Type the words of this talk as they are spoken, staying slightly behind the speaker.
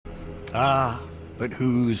Ah, but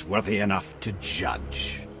who's worthy enough to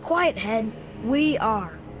judge? Quiet, head. We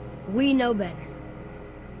are. We know better.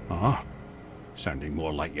 Uh-huh. Sounding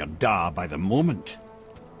more like your da by the moment.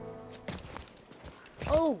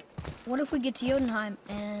 Oh, what if we get to Jotunheim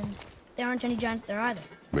and there aren't any giants there either?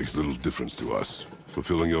 Makes little difference to us.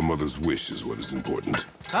 Fulfilling your mother's wish is what is important.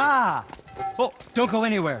 Ah! Oh, don't go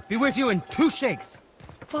anywhere. Be with you in 2 shakes.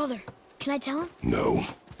 Father, can I tell him? No.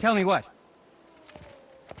 Tell me what?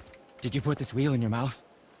 Did you put this wheel in your mouth?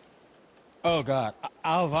 Oh God,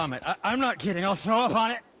 I'll vomit. I'm not kidding. I'll throw up on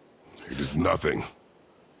it. It is nothing.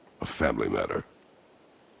 A family matter.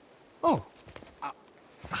 Oh.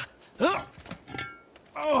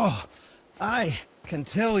 Oh, I can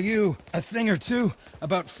tell you a thing or two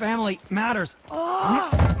about family matters.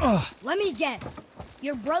 Let me guess.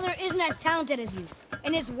 Your brother isn't as talented as you,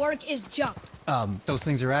 and his work is junk. Those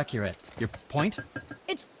things are accurate. Your point?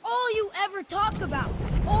 It's all you ever talk about,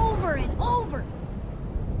 over and over.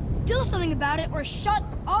 Do something about it or shut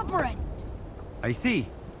up already. I see.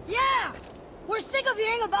 Yeah! We're sick of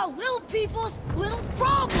hearing about little people's little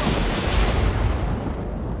problems!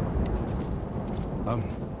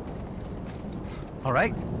 All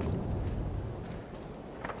right.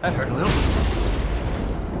 That hurt a little.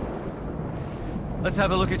 Let's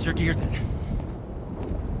have a look at your gear then.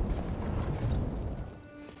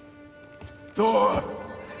 Thor!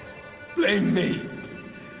 Blame me.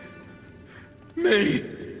 Me!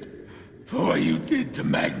 For what you did to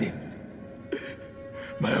Magni.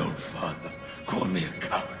 My own father called me a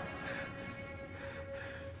coward.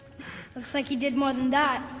 Looks like he did more than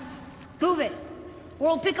that. Move it, or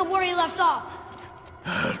we'll pick up where he left off.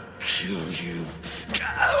 I'll kill you.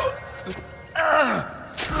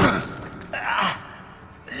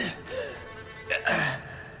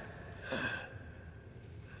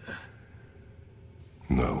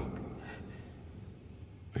 No.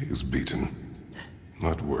 He is beaten.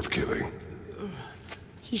 Not worth killing.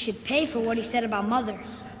 He should pay for what he said about Mother.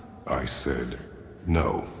 I said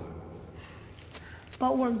no.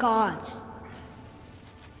 But we're gods.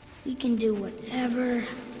 We can do whatever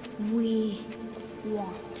we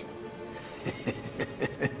want.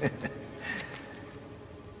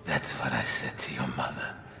 That's what I said to your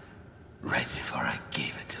mother, right before I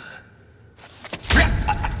gave it to her.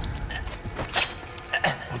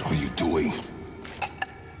 What are you doing?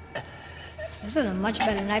 This is a much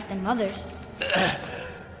better knife than Mother's.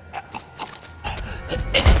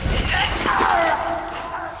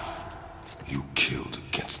 You killed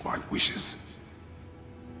against my wishes.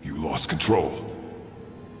 You lost control.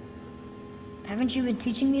 Haven't you been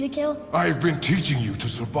teaching me to kill? I have been teaching you to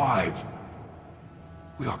survive.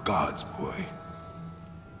 We are gods, boy.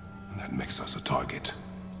 And that makes us a target.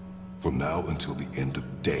 From now until the end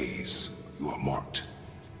of days, you are marked.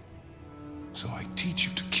 So I teach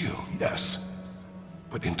you to kill, yes,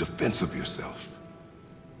 but in defense of yourself.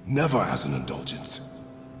 Never as an indulgence.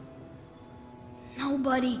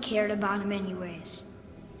 Nobody cared about him anyways.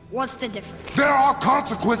 What's the difference? There are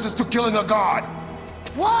consequences to killing a god!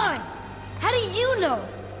 Why? How do you know?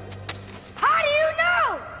 How do you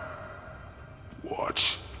know?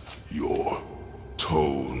 Watch your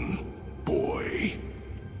tone, boy.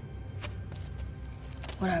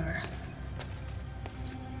 Whatever.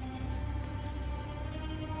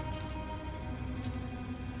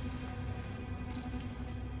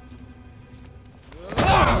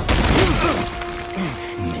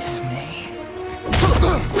 Miss me?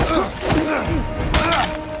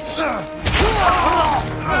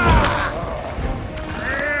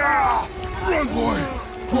 Run, boy!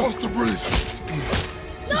 Cross the bridge!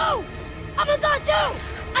 No! I'm a god too!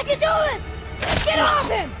 I can do this! Get off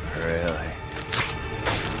him! Really?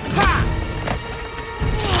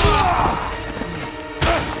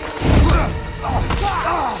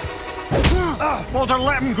 Baldur,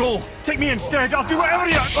 let him go! Take me instead, I'll do whatever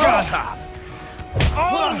you... Shut up!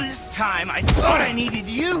 All this time I thought I needed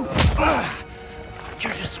you! But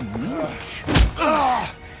you're just meat.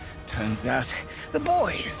 Turns out the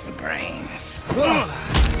boy is the brains. No!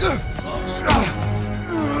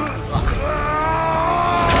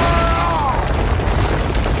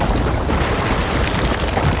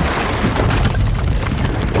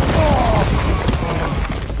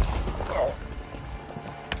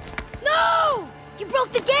 You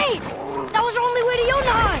broke the gate! That was our only way to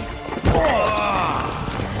Jotunheim!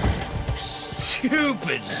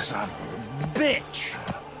 Stupid son of a bitch!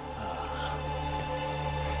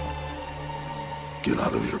 Get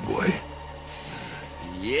out of here, boy.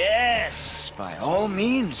 Yes, by all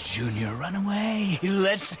means, Junior, run away.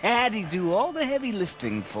 Let Daddy do all the heavy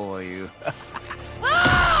lifting for you.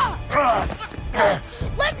 Ah!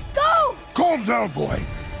 Let go! Calm down, boy.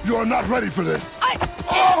 You are not ready for this! I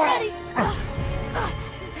am ready!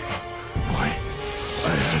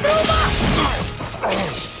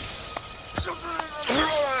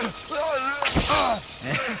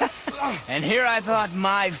 And here I thought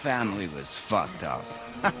my family was fucked up.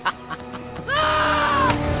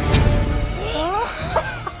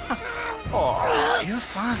 Oh, your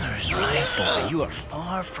father is right, boy. You are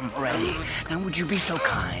far from ready. Now would you be so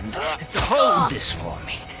kind as to hold this for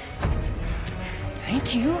me?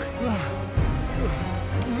 Thank you.